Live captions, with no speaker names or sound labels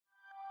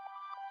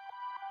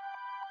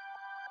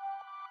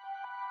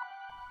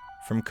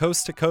From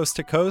coast to coast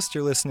to coast,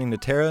 you're listening to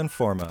Terra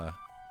Informa.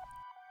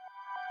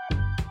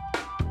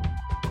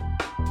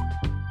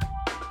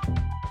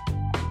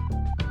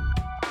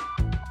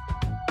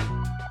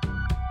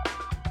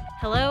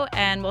 Hello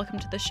and welcome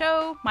to the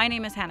show. My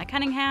name is Hannah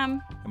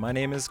Cunningham. And my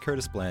name is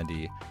Curtis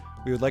Blandy.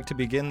 We would like to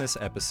begin this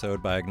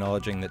episode by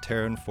acknowledging that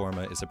Terra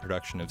Informa is a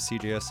production of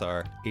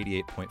CJSR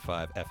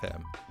 88.5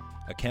 FM,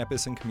 a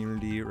campus and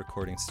community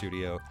recording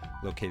studio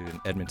located in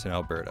Edmonton,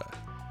 Alberta.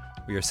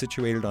 We are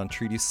situated on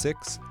Treaty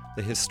 6,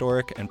 the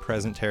historic and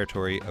present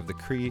territory of the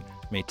Cree,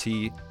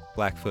 Métis,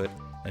 Blackfoot,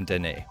 and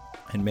Dene,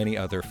 and many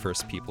other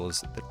First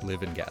Peoples that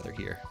live and gather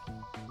here.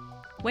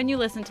 When you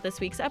listen to this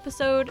week's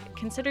episode,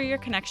 consider your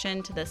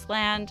connection to this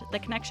land, the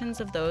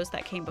connections of those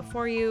that came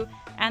before you,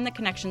 and the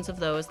connections of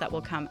those that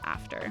will come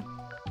after.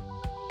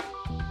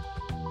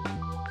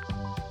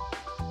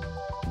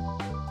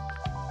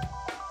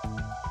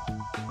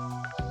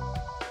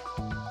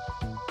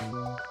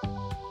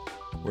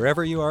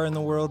 Wherever you are in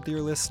the world,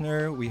 dear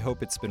listener, we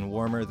hope it's been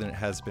warmer than it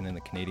has been in the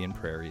Canadian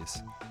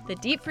prairies. The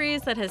deep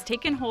freeze that has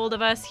taken hold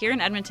of us here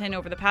in Edmonton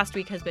over the past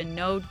week has been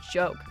no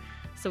joke,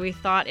 so we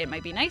thought it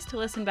might be nice to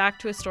listen back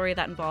to a story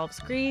that involves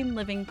green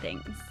living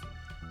things.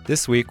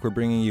 This week, we're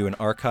bringing you an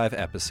archive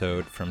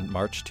episode from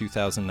March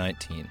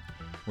 2019,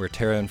 where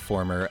Terra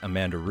Informer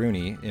Amanda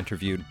Rooney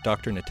interviewed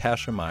Dr.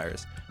 Natasha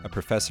Myers, a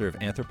professor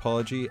of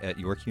anthropology at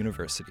York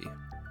University.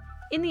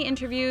 In the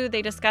interview,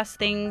 they discuss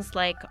things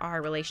like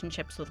our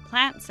relationships with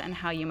plants and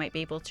how you might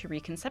be able to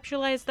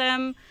reconceptualize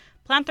them,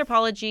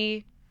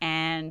 planthropology,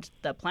 and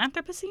the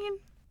Planthropocene.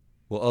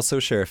 We'll also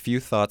share a few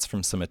thoughts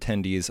from some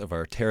attendees of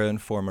our Terra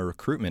Informa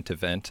recruitment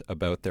event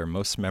about their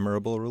most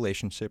memorable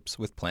relationships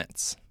with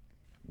plants.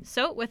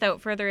 So,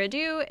 without further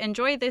ado,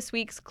 enjoy this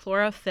week's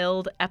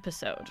chlorophylled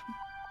episode.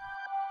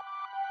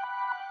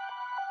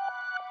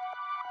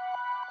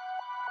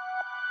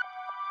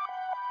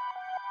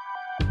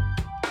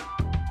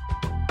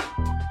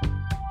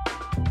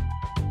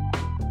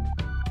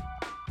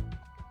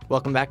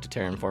 Welcome back to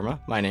Terra Informa.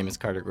 My name is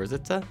Carter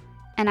Gorzitza.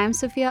 And I'm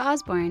Sophia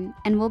Osborne,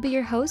 and we'll be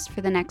your host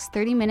for the next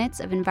 30 minutes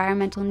of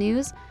environmental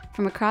news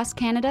from across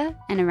Canada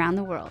and around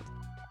the world.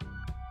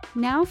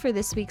 Now for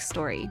this week's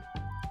story.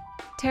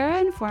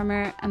 Terra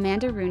Informer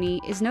Amanda Rooney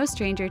is no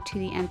stranger to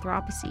the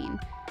Anthropocene.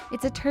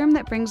 It's a term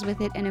that brings with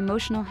it an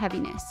emotional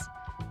heaviness.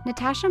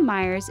 Natasha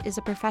Myers is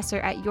a professor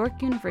at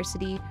York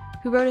University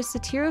who wrote a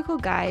satirical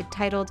guide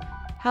titled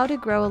How to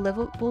Grow a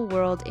Livable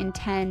World in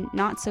 10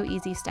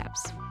 Not-So-Easy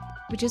Steps,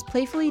 which is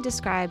playfully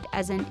described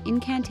as an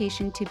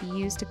incantation to be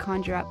used to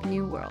conjure up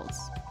new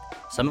worlds.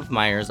 Some of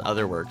Myers'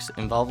 other works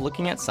involve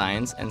looking at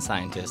science and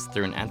scientists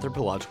through an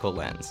anthropological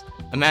lens.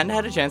 Amanda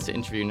had a chance to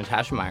interview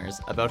Natasha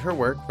Myers about her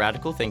work,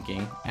 radical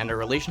thinking, and her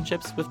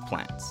relationships with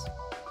plants.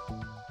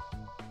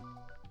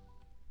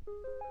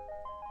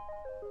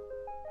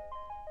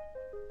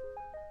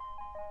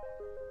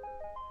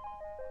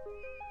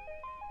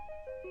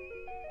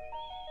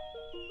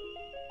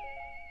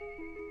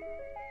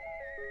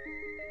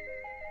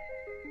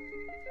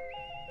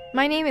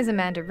 My name is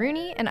Amanda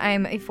Rooney, and I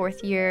am a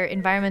fourth-year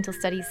environmental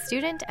studies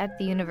student at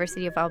the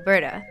University of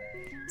Alberta.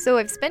 So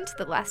I've spent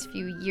the last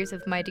few years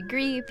of my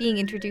degree being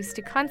introduced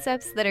to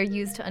concepts that are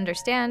used to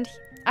understand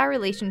our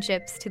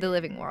relationships to the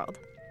living world.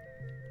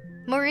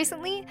 More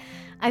recently,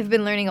 I've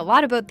been learning a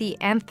lot about the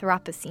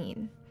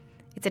Anthropocene.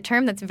 It's a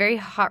term that's very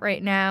hot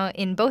right now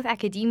in both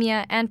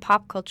academia and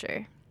pop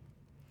culture.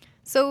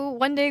 So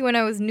one day when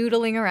I was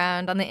noodling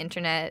around on the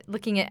internet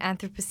looking at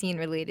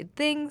Anthropocene-related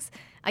things,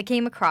 I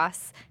came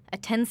across a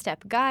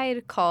 10-step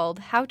guide called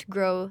How to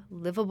Grow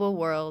Livable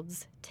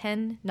Worlds,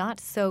 10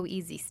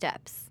 Not-So-Easy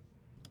Steps.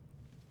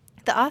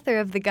 The author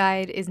of the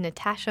guide is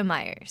Natasha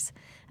Myers,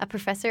 a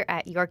professor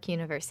at York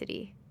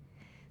University.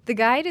 The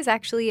guide is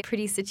actually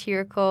pretty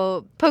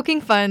satirical,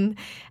 poking fun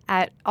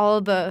at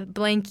all the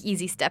blank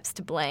easy steps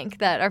to blank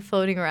that are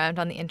floating around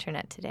on the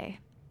internet today.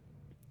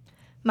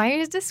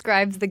 Myers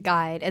describes the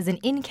guide as an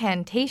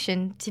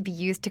incantation to be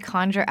used to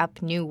conjure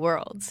up new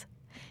worlds.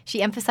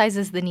 She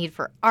emphasizes the need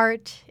for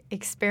art,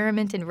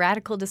 experiment, and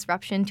radical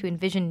disruption to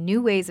envision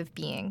new ways of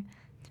being.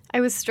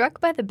 I was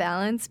struck by the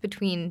balance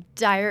between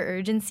dire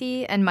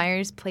urgency and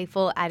Myers'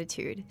 playful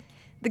attitude.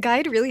 The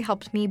guide really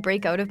helped me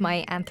break out of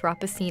my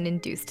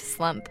Anthropocene-induced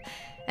slump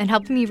and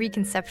helped me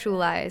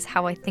reconceptualize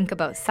how I think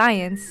about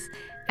science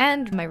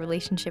and my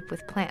relationship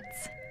with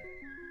plants.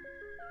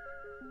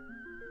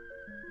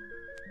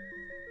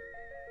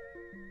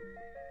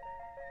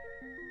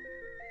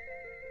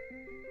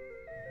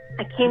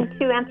 I came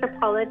to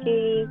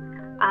anthropology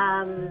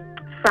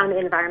from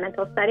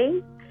environmental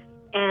studies,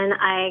 and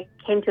I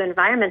came to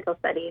environmental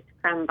studies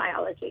from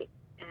biology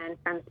and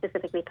from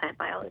specifically plant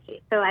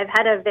biology. So I've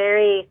had a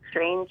very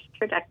strange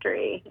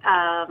trajectory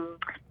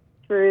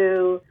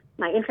through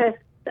my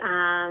interests.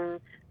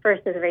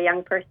 First, as a very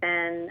young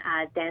person,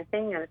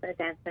 dancing. I was a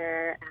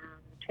dancer,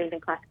 trained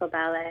in classical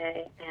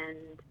ballet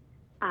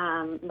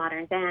and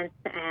modern dance,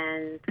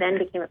 and then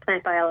became a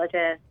plant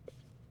biologist.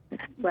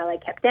 Well, I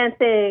kept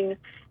dancing,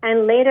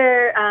 and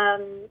later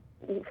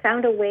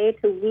found a way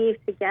to weave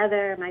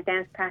together my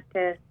dance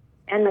practice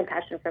and my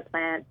passion for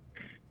plants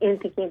in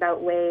thinking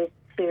about ways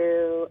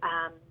to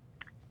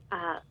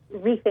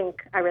rethink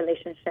our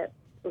relationship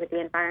with the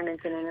environment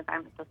in an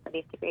environmental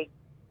studies degree.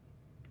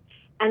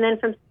 And then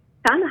from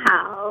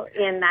somehow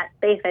in that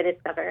space, I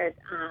discovered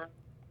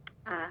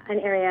an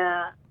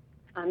area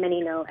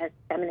many know as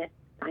feminist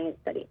science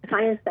studies.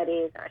 Science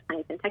studies are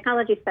science and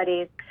technology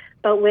studies,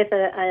 but with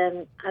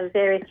a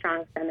very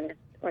strong feminist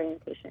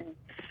orientation.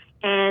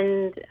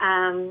 And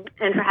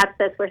perhaps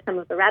that's where some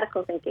of the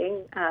radical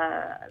thinking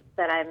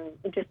that I'm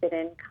interested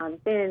in comes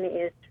in,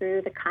 is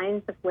through the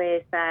kinds of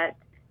ways that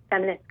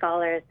feminist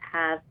scholars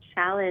have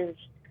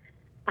challenged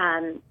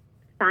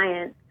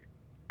science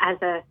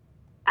as a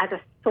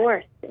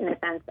source, in a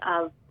sense,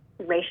 of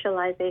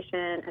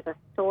racialization, as a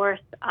source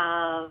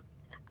of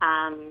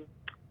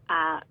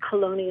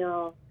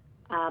colonial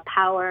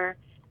power,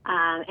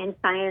 and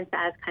science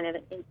as kind of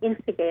an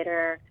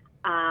instigator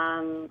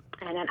and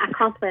an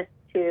accomplice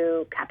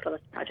to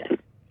capitalist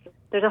projects.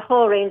 There's a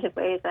whole range of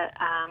ways that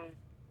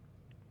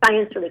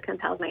science really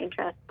compelled my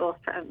interest, both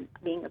from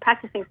being a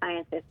practicing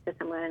scientist to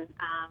someone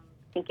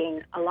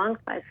thinking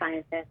alongside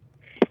scientists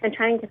and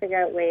trying to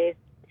figure out ways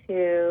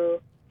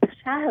to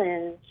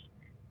challenge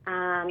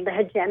the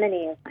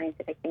hegemony of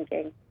scientific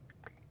thinking,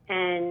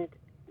 and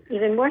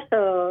even more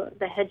so,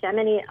 the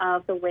hegemony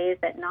of the ways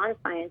that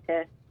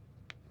non-scientists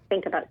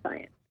think about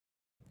science.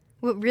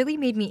 What really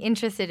made me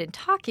interested in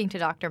talking to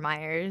Dr.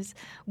 Myers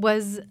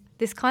was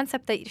this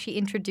concept that she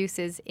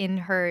introduces in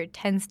her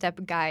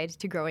 10-step guide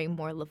to growing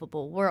more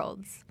livable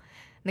worlds.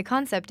 And the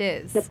concept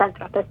is the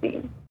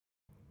Planthropocene.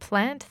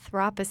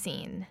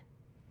 Planthropocene.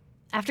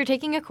 After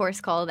taking a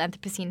course called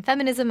Anthropocene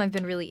Feminism, I've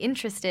been really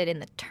interested in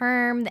the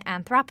term, the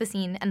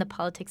Anthropocene, and the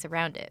politics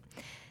around it.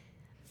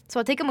 So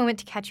I'll take a moment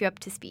to catch you up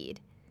to speed.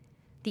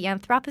 The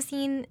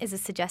Anthropocene is a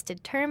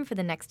suggested term for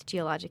the next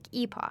geologic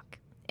epoch.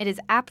 It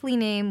is aptly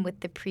named with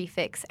the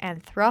prefix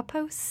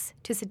anthropos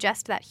to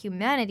suggest that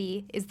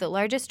humanity is the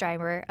largest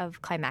driver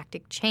of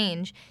climatic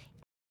change.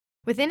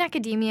 Within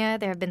academia,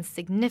 there have been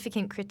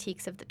significant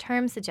critiques of the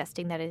term,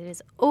 suggesting that it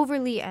is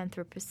overly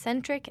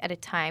anthropocentric at a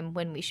time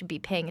when we should be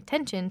paying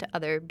attention to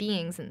other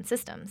beings and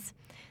systems.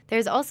 There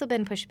has also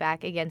been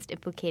pushback against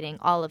implicating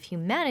all of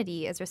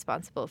humanity as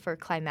responsible for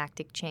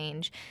climatic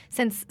change,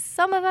 since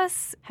some of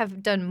us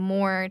have done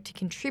more to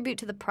contribute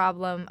to the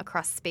problem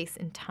across space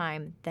and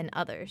time than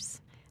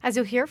others. As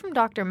you'll hear from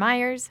Dr.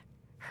 Myers,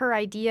 her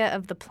idea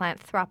of the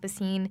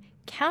Planthropocene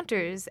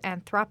counters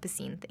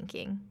Anthropocene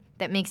thinking.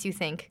 That makes you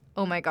think,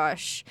 oh my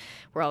gosh,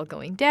 we're all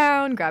going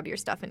down, grab your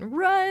stuff and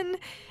run.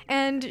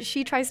 And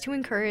she tries to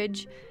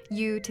encourage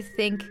you to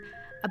think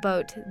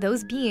about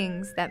those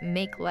beings that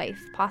make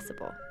life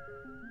possible.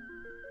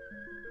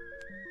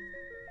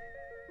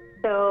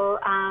 So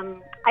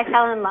I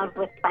fell in love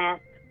with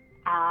plants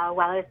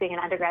while I was doing an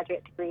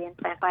undergraduate degree in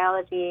plant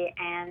biology,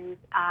 and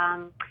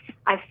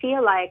I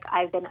feel like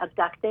I've been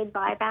abducted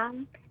by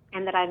them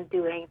and that I'm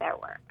doing their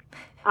work.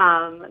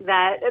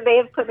 That they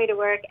have put me to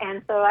work,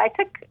 and so I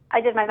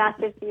did my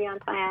master's degree on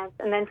plants,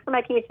 and then for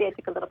my PhD I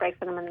took a little break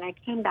from them, and then I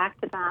came back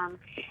to them,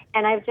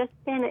 and I've just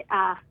been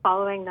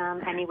following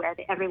them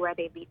everywhere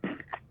they lead me.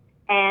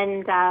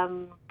 And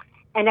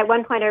at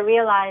one point I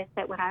realized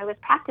that what I was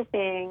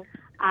practicing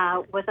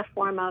was a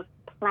form of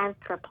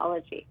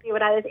planthropology.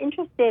 What I was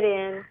interested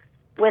in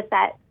was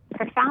that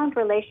profound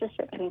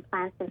relationship between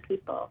plants and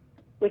people,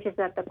 which is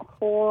at the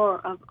core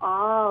of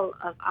all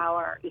of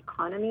our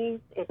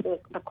economies. It's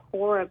at the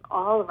core of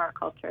all of our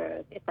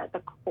cultures. It's at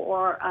the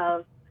core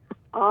of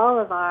all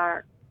of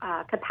our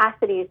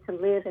capacities to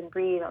live and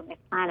breathe on this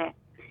planet.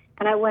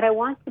 And what I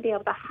want to be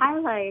able to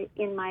highlight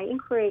in my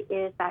inquiry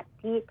is that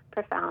deep,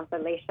 profound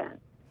relation.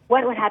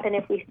 What would happen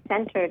if we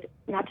centered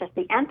not just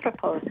the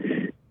anthropos,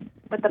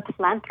 but the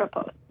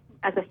planthropos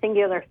as a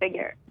singular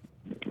figure,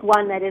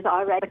 one that is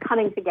already the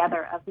coming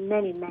together of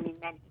many, many,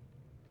 many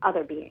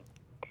other beings.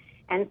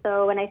 And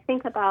so when I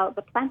think about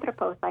the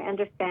planthropos, I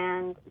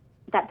understand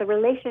that the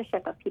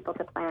relationship of people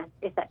to plants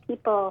is that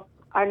people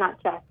are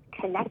not just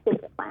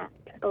connected to plants,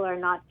 people are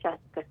not just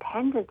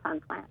dependent on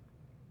plants.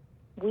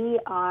 We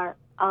are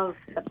of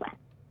the plant.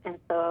 And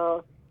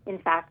so, in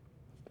fact,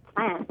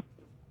 plants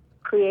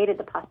created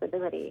the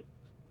possibility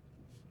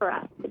for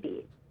us to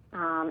be.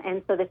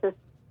 And so this is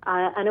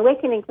an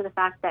awakening to the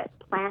fact that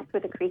plants were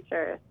the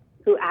creatures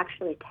who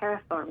actually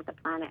terraformed the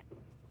planet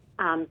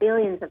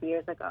billions of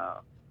years ago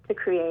to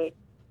create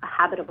a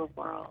habitable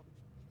world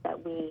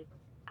that we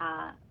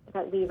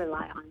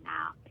rely on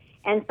now.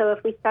 And so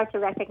if we start to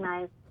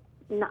recognize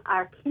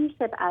our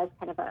kinship as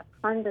kind of a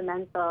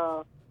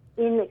fundamental,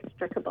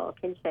 inextricable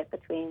kinship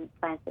between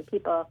plants and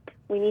people,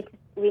 we need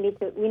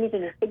a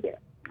new figure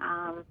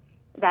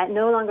that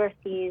no longer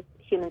sees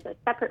humans as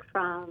separate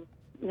from,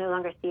 no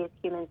longer sees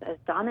humans as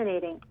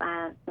dominating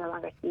plants, no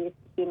longer sees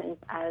humans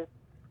as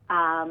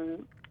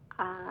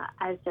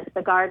just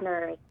the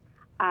gardeners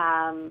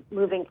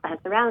moving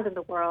plants around in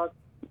the world.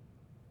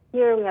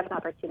 Here we have an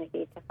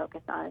opportunity to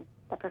focus on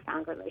the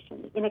profound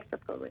relation, the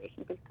inextricable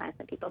relation between plants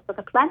and people. So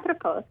the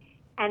planthropos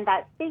and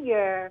that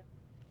figure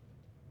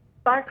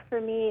sparked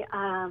for me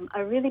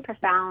a really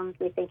profound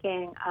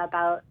rethinking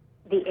about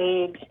the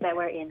age that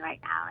we're in right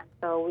now. And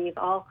so we've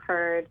all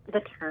heard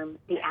the term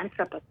the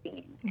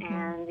Anthropocene,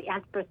 and the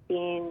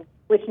Anthropocene,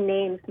 which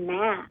names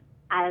man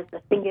as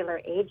the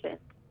singular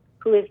agent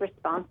who is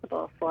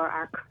responsible for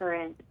our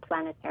current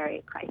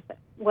planetary crisis.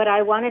 What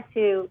I wanted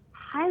to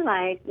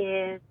highlight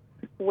is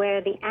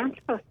where the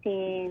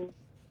Anthropocene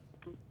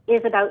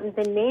is about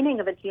the naming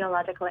of a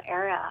geological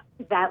era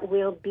that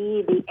will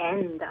be the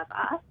end of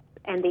us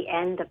and the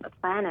end of the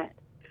planet.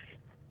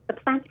 The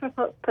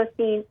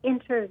Anthropocene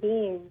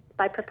intervenes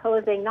by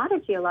proposing not a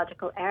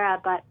geological era,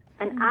 but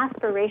an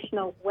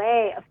aspirational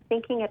way of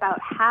thinking about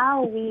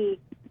how we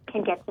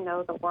can get to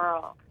know the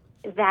world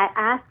that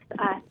asks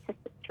us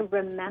to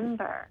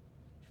remember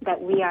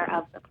that we are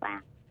of the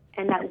planet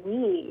and that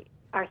we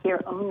are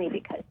here only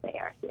because they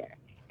are here,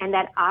 and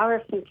that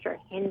our future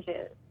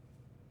hinges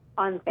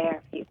on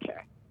their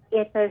future.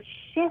 It's a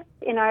shift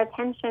in our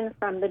attention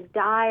from the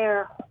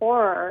dire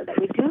horror that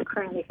we do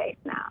currently face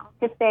now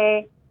to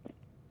say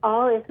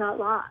all is not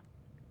lost.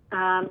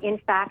 In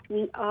fact,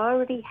 we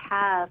already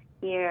have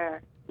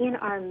here in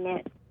our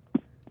midst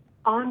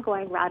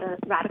ongoing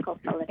radical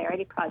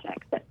solidarity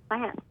projects that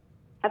plants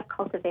have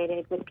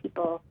cultivated with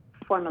people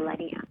for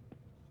millennia.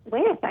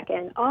 Wait a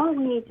second, all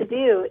we need to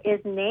do is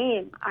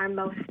name our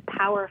most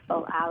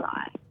powerful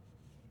ally,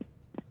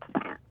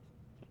 plants.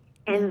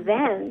 And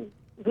then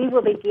we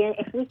will begin,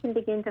 if we can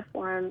begin to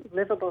form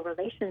livable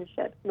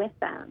relationships with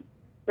them,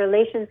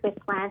 relations with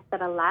plants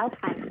that allow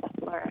plants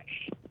to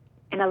flourish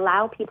and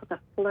allow people to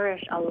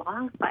flourish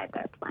alongside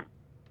their plants,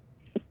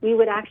 we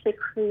would actually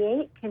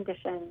create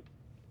conditions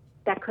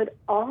that could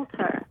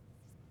alter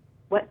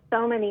what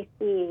so many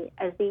see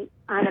as the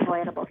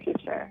unavoidable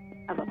future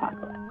of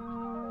apocalypse.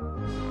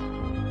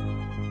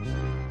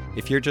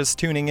 If you're just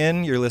tuning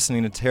in, you're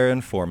listening to Terra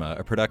Informa,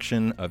 a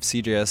production of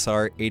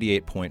CJSR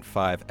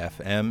 88.5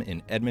 FM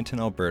in Edmonton,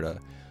 Alberta,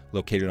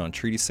 located on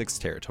Treaty 6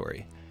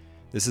 territory.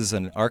 This is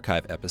an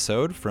archive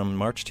episode from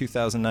March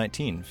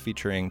 2019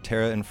 featuring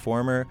Terra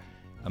Informer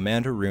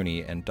Amanda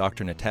Rooney and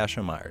Dr.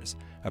 Natasha Myers,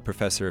 a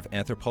professor of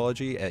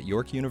anthropology at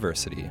York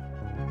University.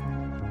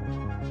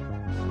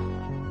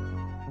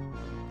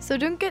 So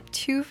don't get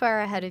too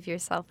far ahead of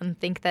yourself and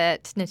think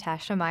that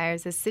Natasha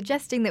Myers is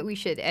suggesting that we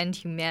should end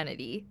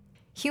humanity.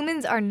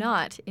 Humans are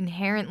not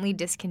inherently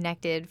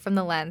disconnected from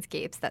the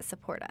landscapes that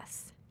support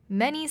us.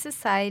 Many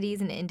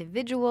societies and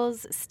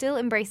individuals still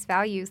embrace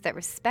values that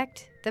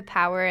respect the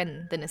power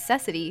and the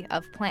necessity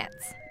of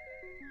plants.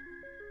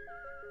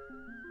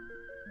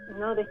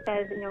 This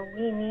says,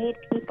 we need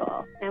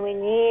people, and we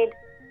need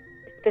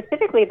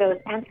specifically those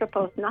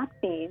anthropos not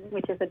seen,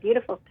 which is a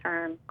beautiful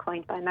term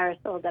coined by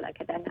Marisol de la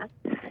Cadena.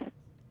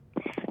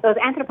 Those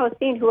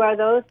anthropocene, who are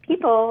those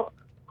people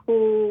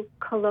who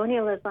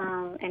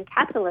colonialism and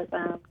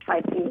capitalism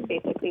tried to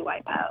basically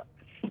wipe out.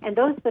 And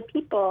those are the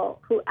people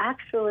who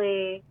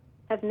actually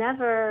have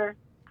never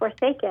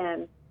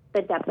forsaken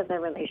the depth of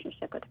their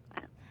relationship with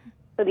plants.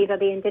 So these are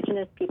the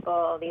indigenous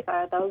people, these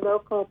are the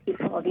local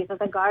people, these are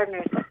the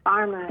gardeners, the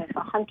farmers, the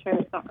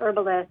hunters, the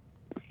herbalists,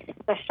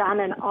 the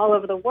shaman all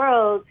over the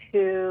world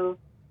who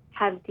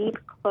have deep,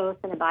 close,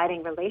 and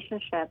abiding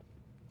relationships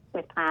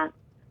with plants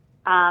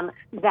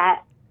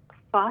that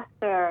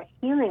foster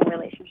healing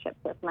relationships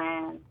with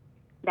land,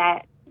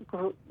 that,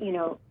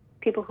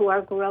 people who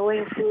are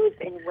growing foods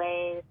in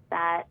ways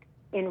that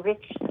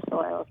enrich the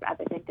soils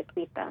rather than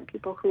deplete them,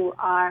 people who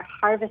are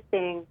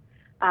harvesting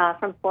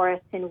from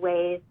forests in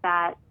ways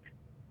that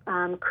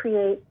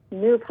create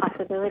new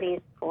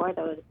possibilities for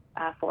those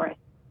forests,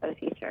 those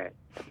futures.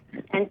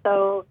 And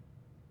so,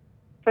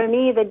 for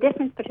me, the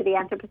difference between the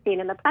Anthropocene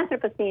and the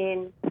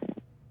Planthropocene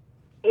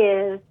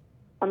is,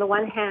 on the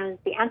one hand,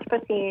 the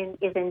Anthropocene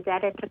is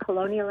indebted to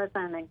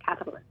colonialism and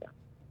capitalism.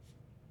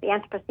 The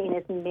Anthropocene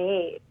is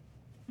made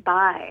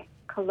by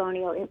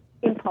colonial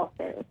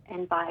impulses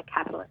and by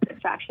capitalist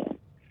extraction.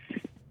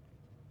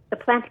 The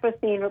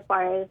Planthropocene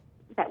requires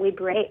that we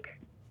break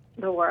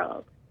the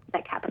world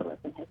that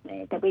capitalism has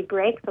made, that we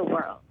break the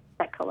world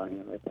that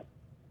colonialism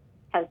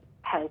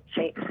has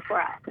shaped for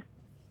us.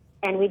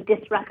 And we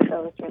disrupt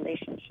those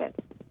relationships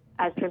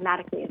as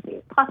dramatically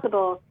as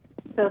possible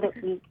so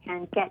that we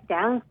can get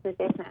down to the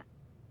business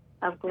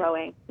of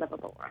growing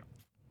livable world.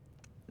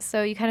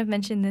 So you kind of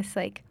mentioned this,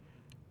 like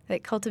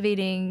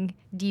cultivating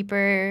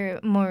deeper,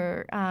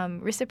 more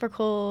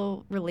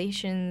reciprocal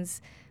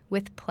relations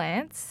with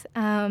plants.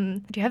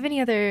 Do you have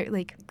any other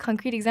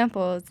concrete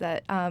examples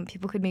that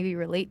people could maybe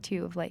relate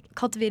to of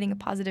cultivating a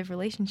positive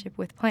relationship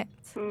with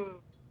plants?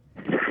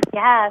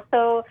 Yeah,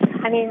 so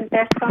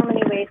there's so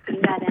many ways to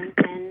do that,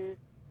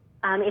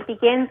 and it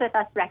begins with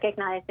us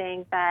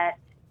recognizing that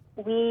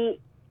we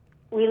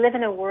live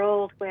in a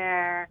world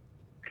where,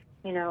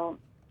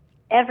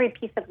 every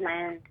piece of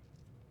land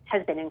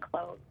has been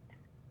enclosed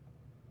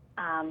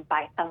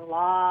by some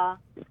law,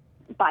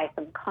 by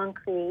some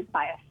concrete,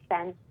 by a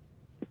fence,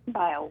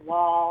 by a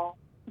wall,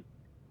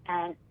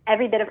 and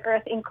every bit of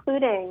earth,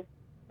 including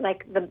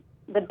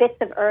the bits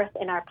of earth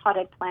in our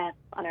potted plants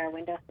on our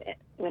windowsill,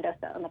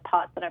 and the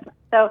pots, whatever.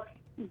 So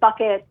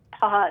buckets,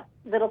 pots,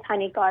 little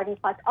tiny garden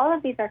plots. All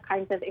of these are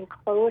kinds of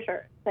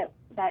enclosures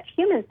that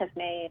humans have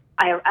made.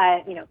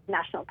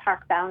 National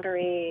park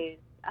boundaries,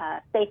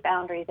 state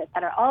boundaries, et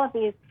cetera. All of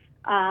these,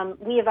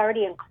 we have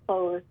already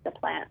enclosed the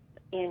plants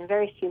in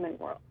very human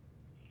world.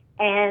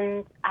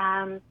 And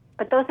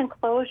but those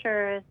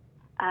enclosures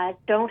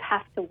don't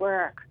have to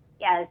work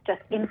as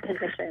just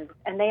impositions,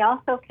 and they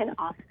also can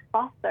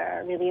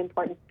foster really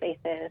important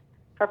spaces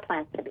for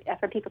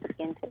people to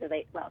begin to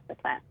relate well to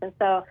plants. And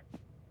so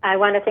I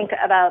want to think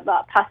about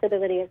the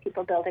possibility of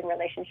people building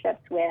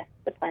relationships with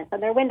the plants on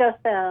their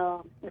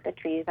windowsill, with the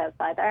trees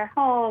outside their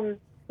homes,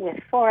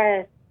 with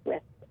forests,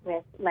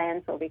 with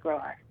lands where we grow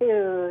our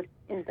food,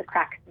 in the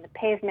cracks in the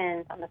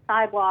pavement, on the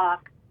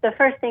sidewalk. The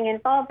first thing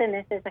involved in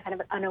this is a kind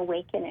of an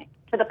awakening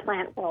to the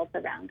plant worlds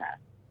around us,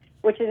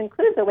 which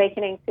includes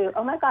awakening to,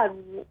 oh my God,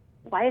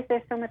 why is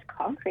there so much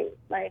concrete?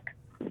 Like,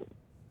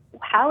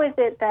 how is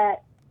it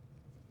that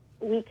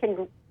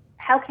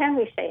how can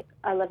we shape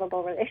a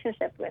livable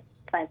relationship with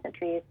plants and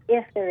trees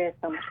if there is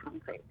so much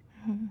concrete?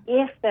 Mm-hmm.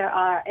 If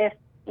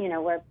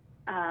we're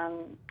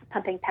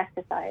pumping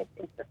pesticides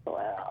into the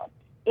soil,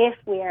 if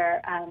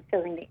we're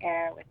filling the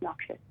air with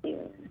noxious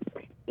fumes,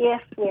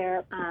 if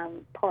we're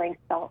pouring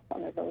salt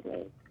on the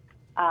roadways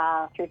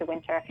through the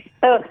winter.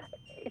 So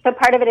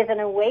part of it is an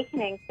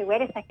awakening to,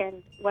 wait a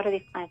second, what are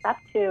these plants up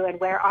to, and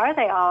where are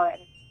they all,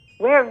 and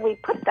where have we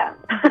put them?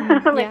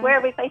 Where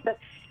have we placed them?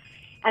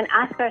 And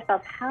ask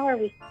ourselves, how are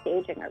we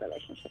staging our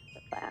relationships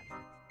with plants?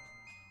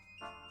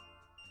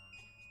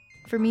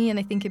 For me, and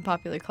I think in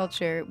popular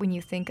culture, when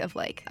you think of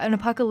like an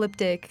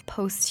apocalyptic,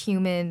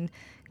 post-human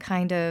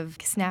kind of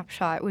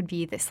snapshot, would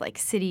be this like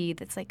city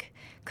that's like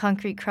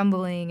concrete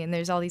crumbling and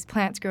there's all these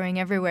plants growing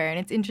everywhere. And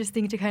it's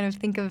interesting to kind of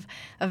think of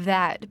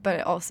that,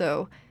 but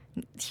also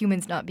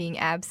humans not being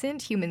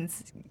absent,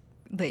 humans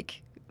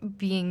like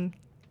being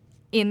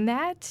in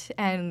that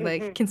and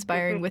like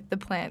conspiring with the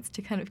plants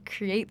to kind of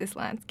create this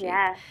landscape.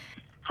 Yeah.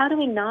 How do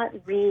we not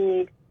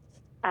read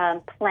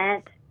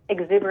plant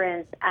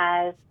exuberance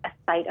as a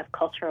site of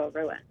cultural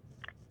ruin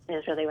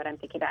is really what I'm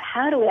thinking about.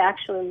 How do we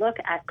actually look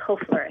at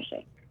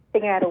co-flourishing,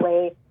 figure out a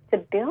way to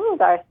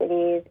build our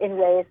cities in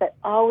ways that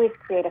always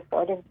create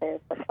affordances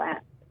for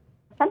plants?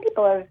 Some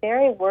people are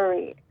very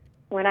worried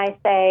when I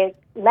say,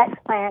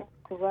 let plants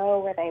grow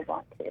where they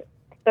want to,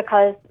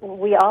 because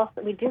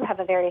we do have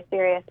a very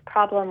serious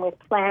problem with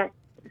plants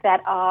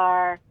that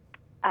are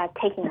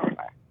taking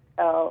over.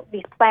 So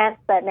these plants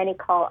that many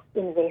call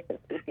invasive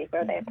species,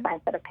 or they're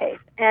plants that are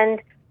pigs.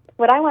 And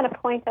what I want to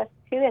point us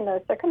to in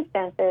those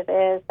circumstances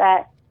is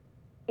that,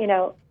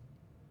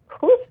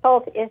 whose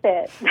fault is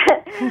it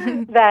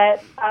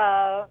that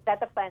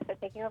the plants are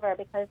taking over?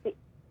 Because the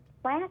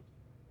plants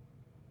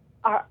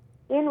are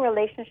in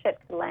relationship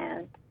to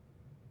land.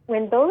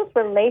 When those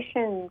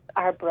relations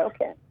are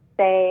broken,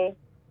 say,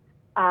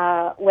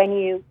 when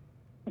you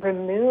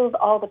remove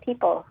all the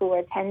people who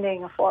are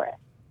tending a forest,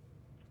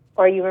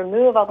 or you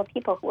remove all the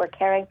people who are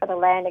caring for the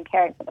land and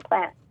caring for the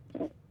plants,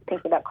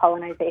 thinking about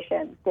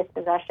colonization,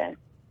 dispossession.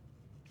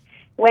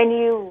 When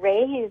you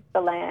raise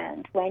the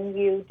land, when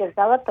you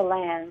develop the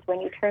land,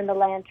 when you turn the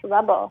land to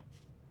rubble,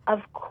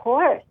 of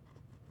course,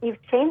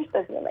 you've changed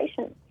those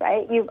relations,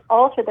 right? You've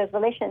altered those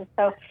relations.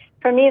 So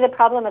for me, the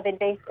problem of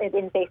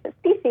invasive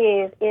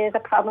species is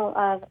a problem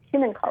of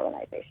human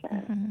colonization.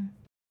 Mm-hmm.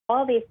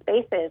 All these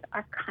spaces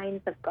are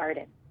kinds of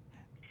gardens,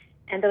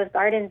 and those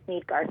gardens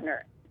need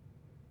gardeners.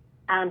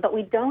 But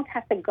we don't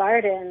have to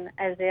garden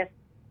as if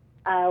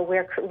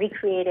we're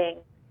recreating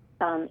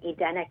some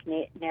Edenic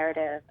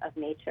narrative of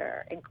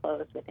nature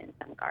enclosed within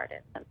some garden,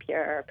 some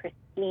pure,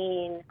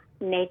 pristine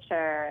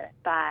nature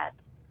that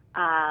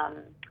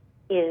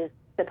is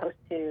supposed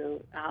to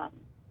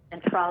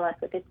enthrall us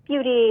with its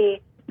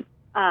beauty.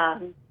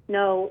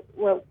 No,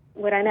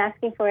 what I'm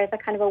asking for is a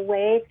kind of a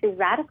way to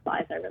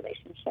radicalize our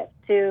relationships,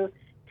 to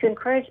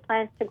encourage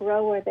plants to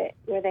grow where they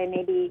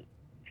maybe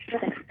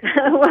shouldn't,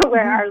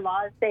 where our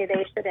laws say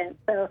they shouldn't.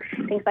 So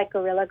things like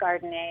guerrilla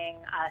gardening,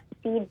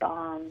 seed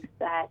bombs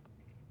that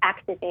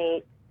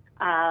activate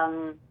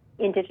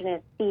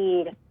indigenous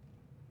seed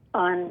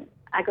on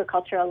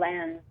agricultural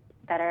lands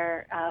that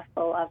are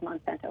full of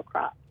Monsanto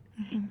crops,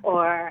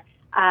 or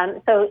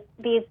so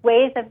these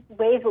ways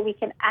where we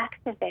can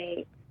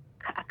activate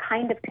a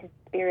kind of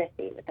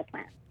conspiracy with the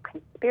plants.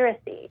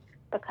 Conspiracy,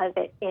 because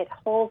it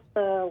holds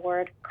the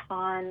word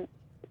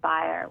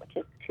conspire, which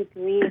is to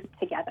breathe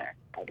together.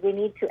 We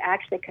need to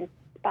actually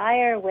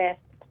conspire with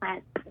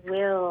plants'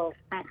 will,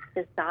 plants'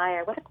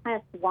 desire. What do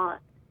plants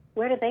want?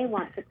 Where do they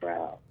want to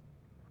grow?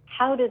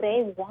 How do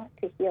they want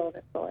to heal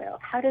the soil?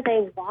 How do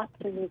they want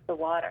to move the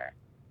water?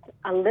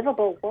 A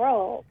livable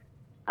world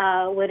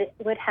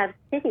would have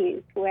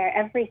cities where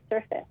every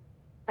surface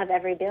of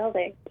every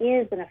building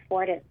is an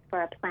affordance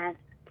for a plant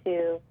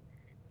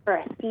for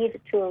a seed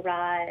to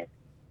arise,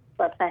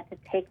 for a plant to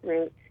take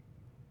root,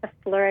 to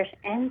flourish,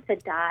 and to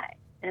die.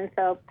 And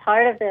so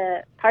part of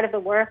the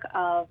work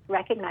of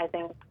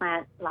recognizing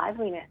plant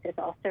liveliness is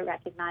also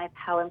recognize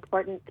how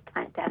important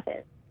plant death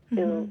is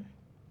to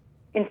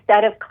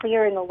instead of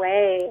clearing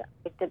away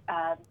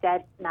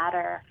dead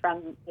matter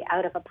from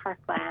out of a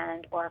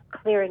parkland or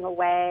clearing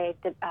away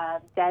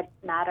dead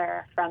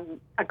matter from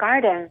a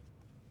garden,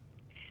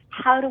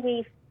 how do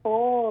we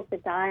fold the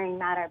dying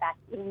matter back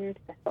into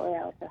the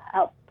soil to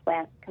help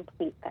plants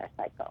complete their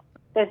cycle?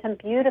 There's some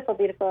beautiful,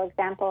 beautiful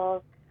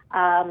examples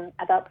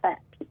about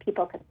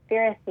people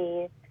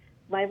conspiracies.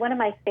 One of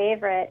my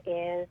favorite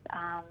is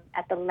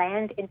at the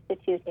Land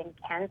Institute in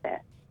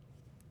Kansas,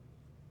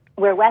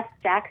 where Wes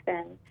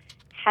Jackson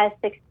has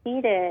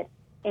succeeded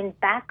in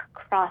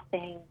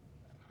back-crossing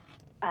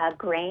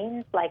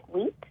grains like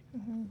wheat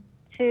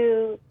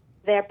to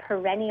their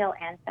perennial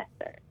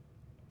ancestors,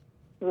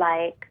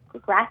 like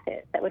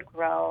grasses that would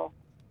grow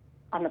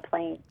on the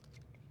plains.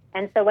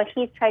 And so what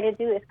he's tried to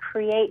do is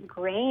create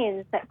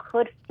grains that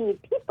could feed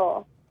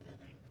people,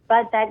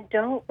 but that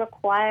don't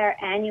require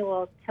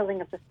annual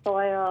tilling of the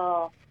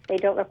soil. They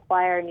don't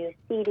require new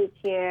seed each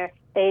year.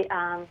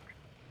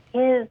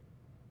 His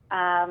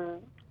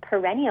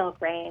perennial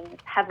grains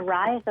have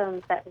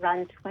rhizomes that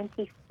run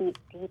 20 feet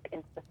deep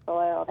into the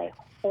soil. They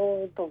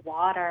hold the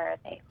water.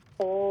 They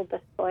hold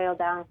the soil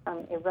down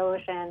from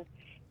erosion.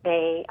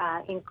 They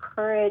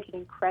encourage an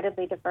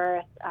incredibly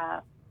diverse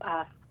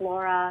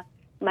flora,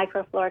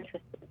 microflora to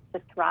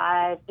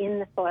thrive in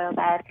the soil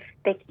bed.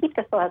 They keep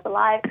the soils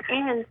alive,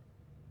 and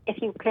if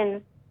you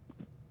can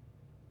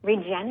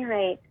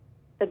regenerate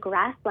the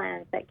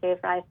grasslands that gave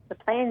rise to the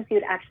plains,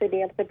 you'd actually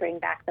be able to bring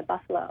back the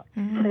buffalo.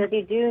 Because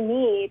you do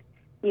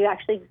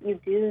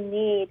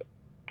need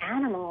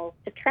animals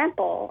to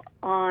trample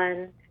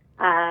on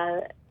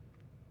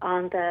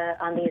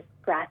these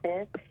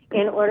grasses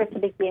in order to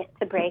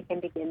break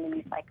and begin the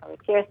new cycle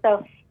each year.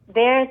 So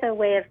there's a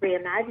way of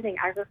reimagining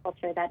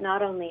agriculture that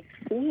not only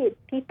feeds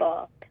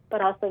people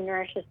but also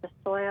nourishes the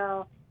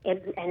soil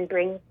and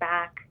brings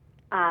back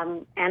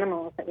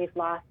animals that we've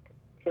lost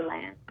to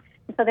land.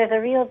 And so there's a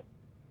real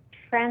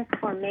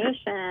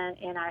transformation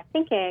in our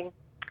thinking,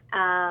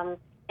 and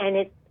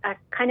it's a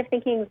kind of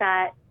thinking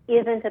that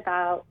isn't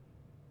about,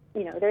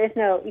 there is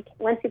no,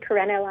 once you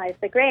perennialize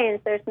the grains,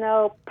 there's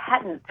no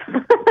patent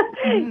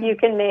you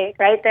can make,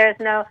 right?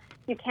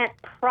 You can't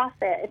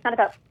profit. It's not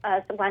about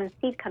one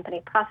seed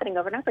company profiting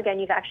over and over again.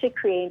 You've actually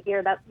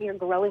you're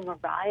growing a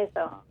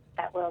rhizome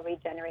that will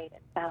regenerate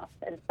itself.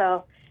 And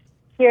so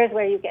here's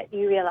where you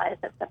realize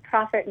that the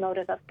profit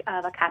motive of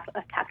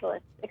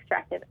capitalist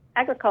extractive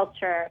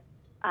agriculture,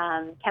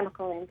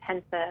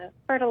 chemical-intensive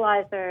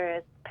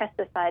fertilizers,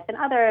 pesticides, and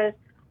others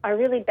are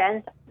really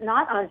bent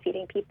not on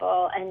feeding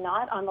people and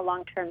not on the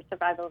long-term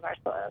survival of our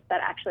soils, but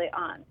actually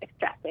on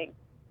extracting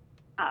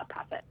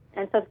profit.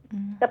 And so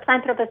the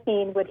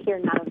Planthropocene would hear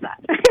none of that.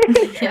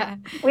 Yeah.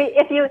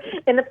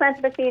 In the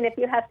Planthropocene, if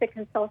you have to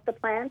consult the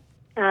plants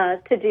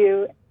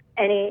to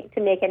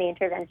make any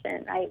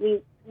intervention, right?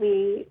 We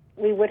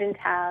wouldn't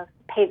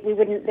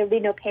there'd be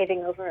no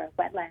paving over of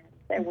wetlands.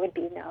 There would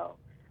be no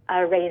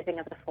raising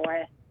of the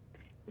forest.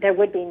 There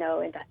would be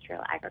no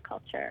industrial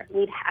agriculture.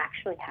 We'd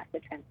actually have to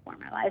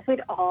transform our lives.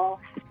 We'd all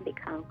have to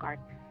become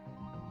gardeners.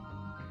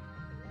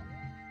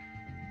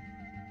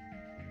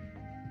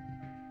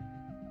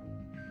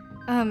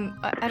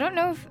 I don't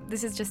know if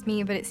this is just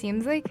me, but it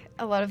seems like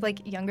a lot of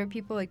like younger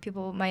people, like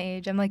people my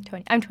age, I'm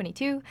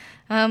 22.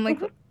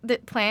 The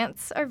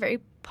plants are very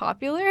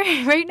popular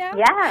right now.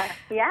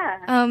 Yeah.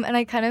 And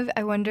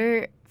I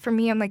wonder, for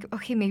me, I'm like,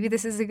 okay, maybe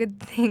this is a good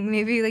thing.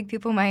 Maybe like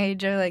people my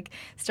age are like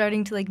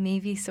starting to like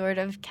maybe sort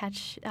of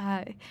catch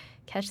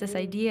this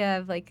idea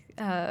of like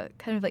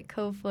kind of like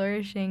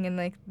co-flourishing and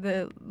like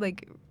the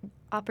like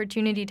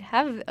opportunity to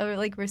have a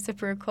like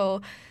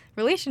reciprocal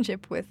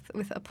relationship with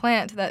a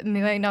plant that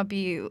might not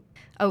be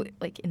out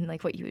like in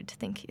like what you would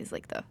think is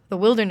like the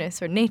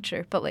wilderness or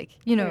nature, but like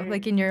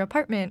like in your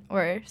apartment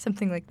or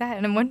something like that.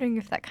 And I'm wondering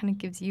if that kind of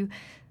gives you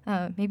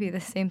maybe the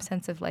same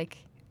sense of like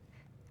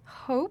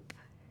hope.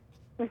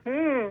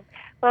 Well,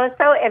 it's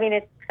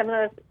some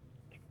of those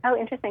so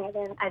interesting.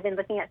 I've been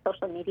looking at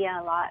social media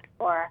a lot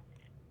for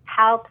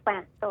how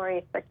plant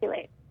stories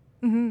circulate.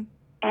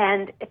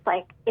 And it's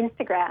like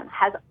Instagram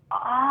has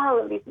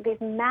all of these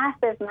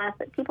massive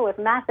people with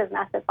massive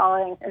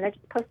followings, and they're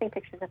just posting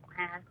pictures of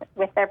plants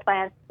with their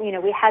plants. We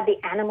had the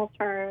animal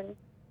turn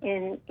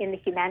in the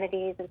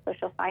humanities and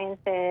social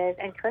sciences,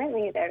 and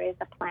currently there is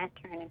a plant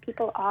turn, and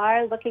people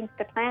are looking to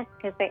the plants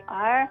because they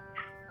are,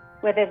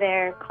 whether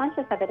they're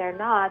conscious of it or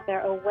not,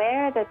 they're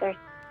aware that there's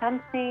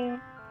something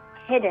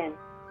hidden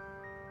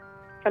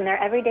from their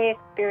everyday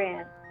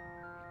experience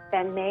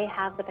that may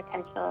have the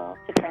potential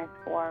to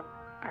transform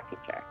our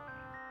future.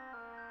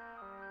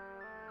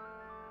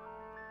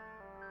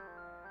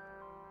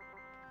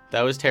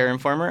 That was Terra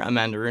Informer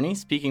Amanda Rooney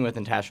speaking with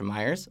Natasha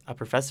Myers, a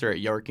professor at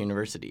York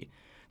University.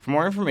 For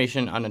more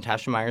information on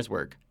Natasha Myers'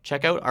 work,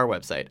 check out our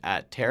website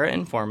at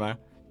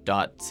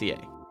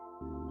terrainforma.ca.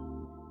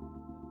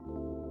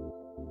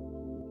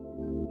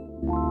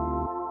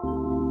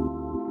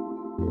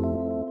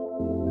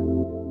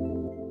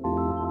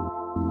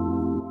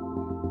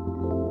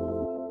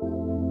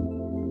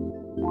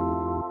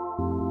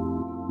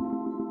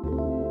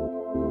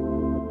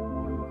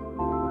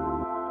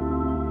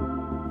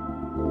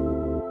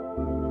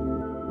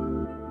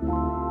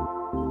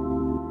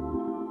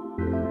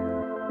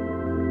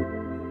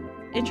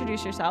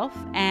 introduce yourself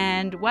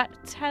and what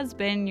has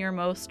been your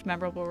most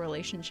memorable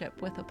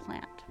relationship with a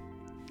plant?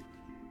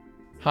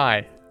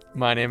 Hi,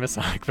 my name is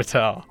Sonic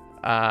Patel.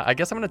 I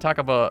guess I'm going to talk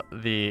about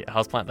the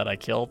houseplant that I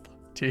killed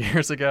 2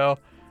 years ago.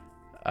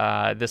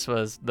 This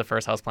was the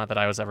first houseplant that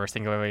I was ever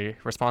singularly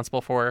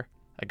responsible for.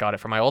 I got it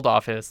from my old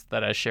office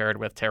that I shared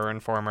with Terra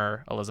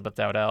Informer Elizabeth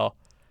Dowdell,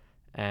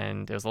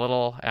 and it was a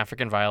little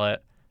African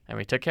violet, and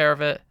we took care of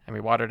it, and we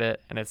watered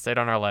it, and it stayed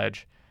on our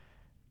ledge.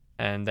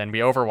 And then we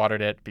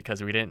overwatered it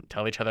because we didn't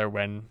tell each other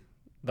when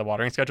the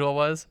watering schedule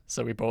was,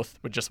 so we both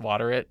would just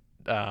water it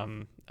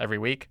every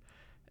week,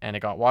 and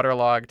it got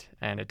waterlogged,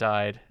 and it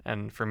died.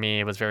 And for me,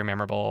 it was very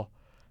memorable.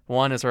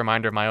 One is a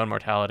reminder of my own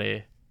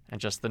mortality,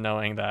 and just the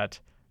knowing that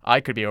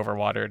I could be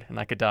overwatered, and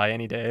I could die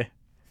any day.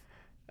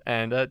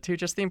 And two,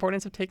 just the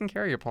importance of taking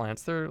care of your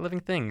plants. They're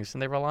living things,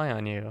 and they rely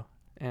on you.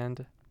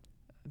 And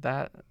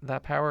that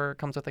power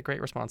comes with a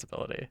great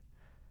responsibility.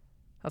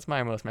 That's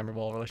my most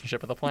memorable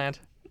relationship with a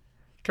plant.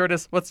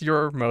 Curtis, what's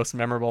your most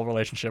memorable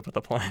relationship with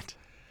a plant?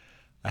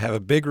 I have a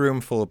big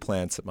room full of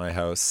plants at my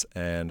house,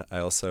 and I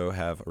also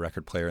have a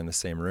record player in the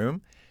same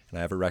room. And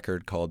I have a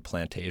record called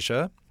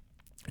Plantasia.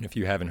 And if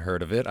you haven't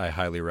heard of it, I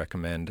highly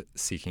recommend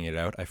seeking it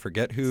out. I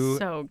forget who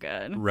So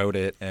good. wrote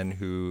it and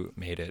who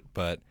made it,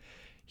 but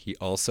he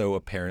also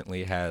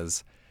apparently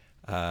has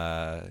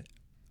a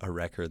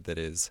record that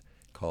is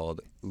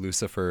called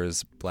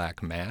Lucifer's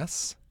Black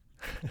Mass.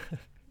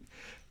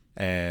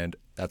 And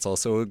that's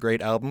also a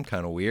great album,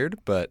 kind of weird,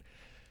 but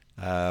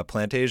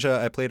Plantasia,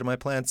 I play to my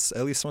plants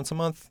at least once a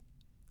month,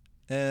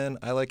 and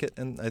I like it,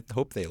 and I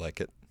hope they like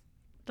it.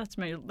 That's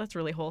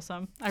really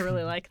wholesome. I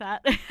really like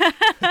that.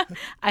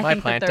 My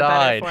think plant that they're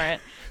died. better for it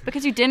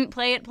because you didn't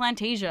play at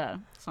Plantasia,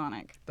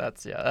 Sonic.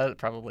 That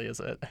probably is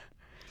it.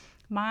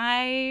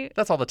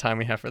 That's all the time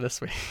we have for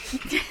this week.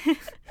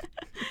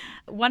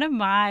 One of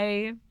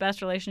my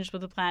best relationships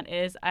with a plant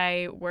is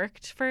I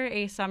worked for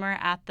a summer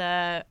at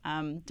the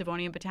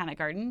Devonian Botanic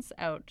Gardens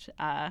out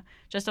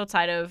just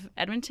outside of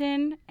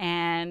Edmonton.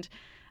 And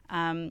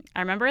I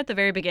remember at the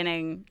very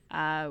beginning,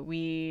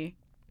 there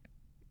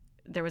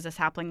was a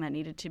sapling that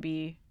needed to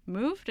be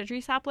moved, a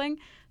tree sapling.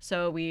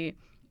 So we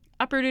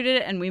uprooted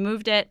it and we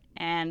moved it.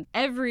 And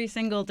every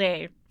single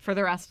day for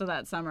the rest of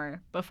that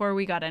summer, before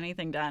we got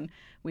anything done,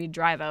 we'd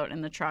drive out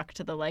in the truck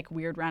to the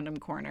weird random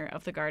corner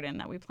of the garden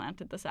that we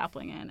planted the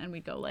sapling in, and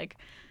we'd go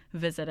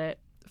visit it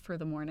for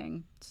the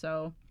morning.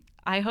 So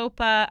I hope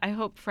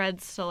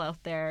Fred's still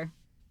out there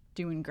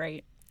doing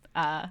great.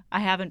 I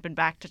haven't been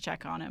back to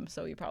check on him,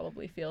 so he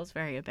probably feels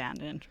very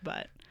abandoned.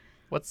 But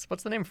What's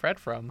the name Fred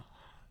from?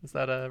 Is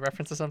that a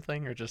reference to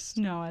something or just?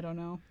 No, I don't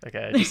know.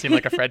 Okay, it just seemed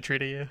like a Fred tree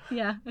to you.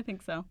 Yeah, I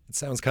think so. It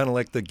sounds kind of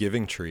like the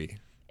Giving Tree.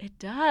 It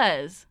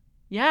does.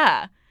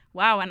 Yeah.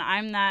 Wow, and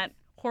I'm that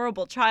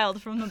horrible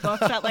child from the book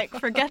that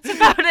forgets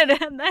about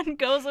it and then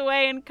goes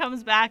away and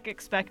comes back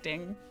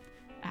expecting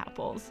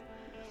apples.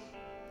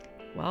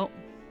 Well,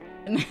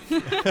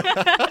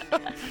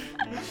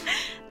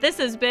 this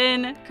has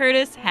been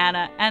Curtis,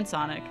 Hannah, and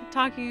Sonic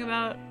talking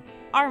about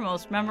our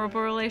most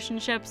memorable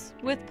relationships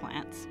with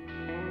plants.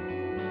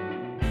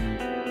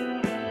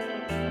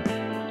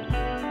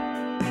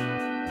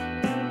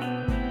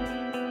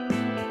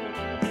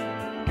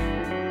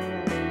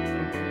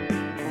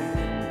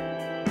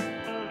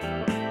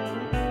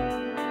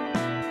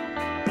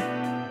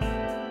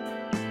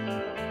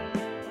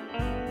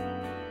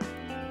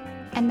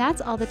 And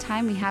that's all the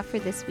time we have for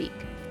this week.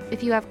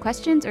 If you have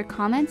questions or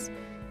comments,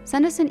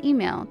 send us an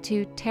email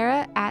to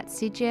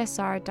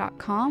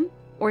terra@cgsr.com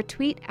or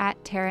tweet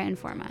at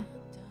terrainforma.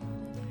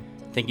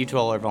 Thank you to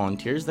all our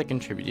volunteers that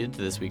contributed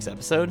to this week's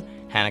episode: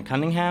 Hannah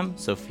Cunningham,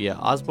 Sophia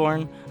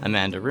Osborne,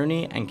 Amanda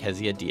Rooney, and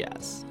Kezia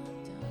Diaz.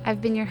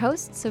 I've been your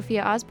host,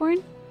 Sophia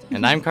Osborne.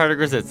 And I'm Carter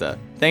Grzytza.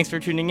 Thanks for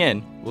tuning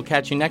in. We'll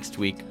catch you next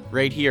week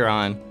right here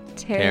on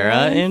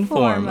Terra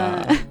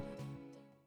Informa.